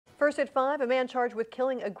First at 5, a man charged with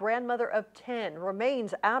killing a grandmother of 10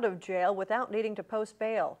 remains out of jail without needing to post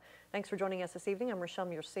bail. Thanks for joining us this evening. I'm Rochelle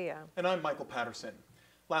Murcia. And I'm Michael Patterson.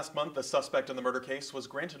 Last month, the suspect in the murder case was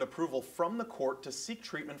granted approval from the court to seek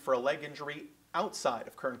treatment for a leg injury outside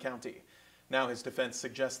of Kern County. Now his defense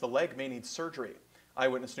suggests the leg may need surgery.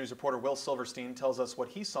 Eyewitness News reporter Will Silverstein tells us what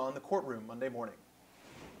he saw in the courtroom Monday morning.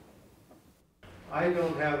 I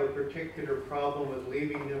don't have a particular problem with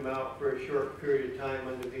leaving him out for a short period of time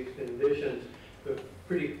under these conditions, but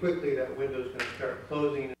pretty quickly that window's going to start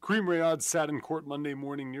closing. Karim Reyad sat in court Monday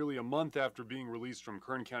morning nearly a month after being released from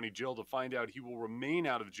Kern County Jail to find out he will remain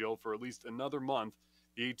out of jail for at least another month.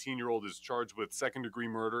 The 18-year-old is charged with second-degree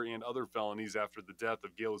murder and other felonies after the death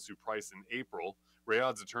of Gayla Sue Price in April.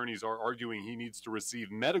 Reyad's attorneys are arguing he needs to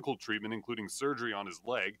receive medical treatment, including surgery on his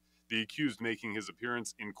leg. The accused making his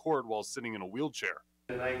appearance in court while sitting in a wheelchair.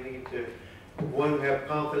 And I need to, one, have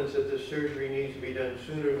confidence that the surgery needs to be done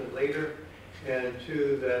sooner than later, and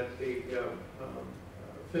two, that the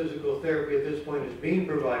physical therapy at this point is being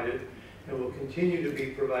provided and will continue to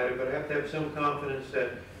be provided, but I have to have some confidence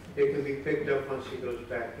that it can be picked up once he goes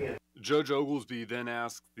back in. Judge Oglesby then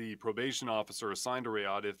asked the probation officer assigned to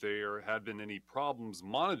Reyad if there had been any problems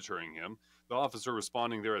monitoring him. The officer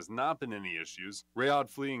responding there has not been any issues. Reyad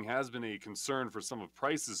fleeing has been a concern for some of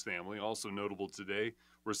Price's family. Also notable today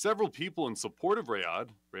were several people in support of Reyad.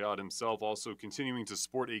 Reyad himself also continuing to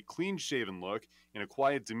sport a clean-shaven look and a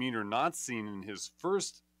quiet demeanor not seen in his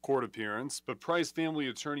first court appearance. But Price family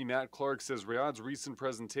attorney Matt Clark says Reyad's recent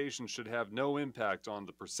presentation should have no impact on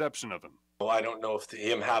the perception of him. Well, I don't know if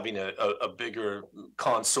him having a bigger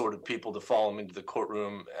consort of people to follow him into the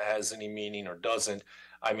courtroom has any meaning or doesn't.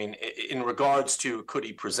 I mean, in regards to could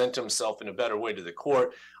he present himself in a better way to the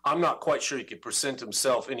court, I'm not quite sure he could present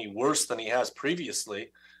himself any worse than he has previously.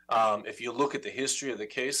 If you look at the history of the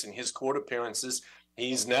case and his court appearances,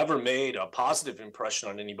 he's never made a positive impression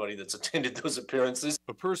on anybody that's attended those appearances.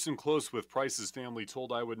 A person close with Price's family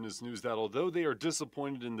told Eyewitness News that although they are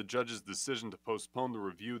disappointed in the judge's decision to postpone the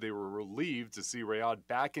review, they were relieved to see Reyad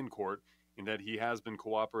back in court and that he has been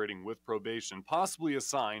cooperating with probation, possibly a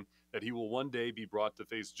sign that he will one day be brought to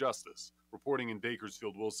face justice. Reporting in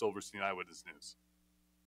Bakersfield, Will Silverstein, Eyewitness News.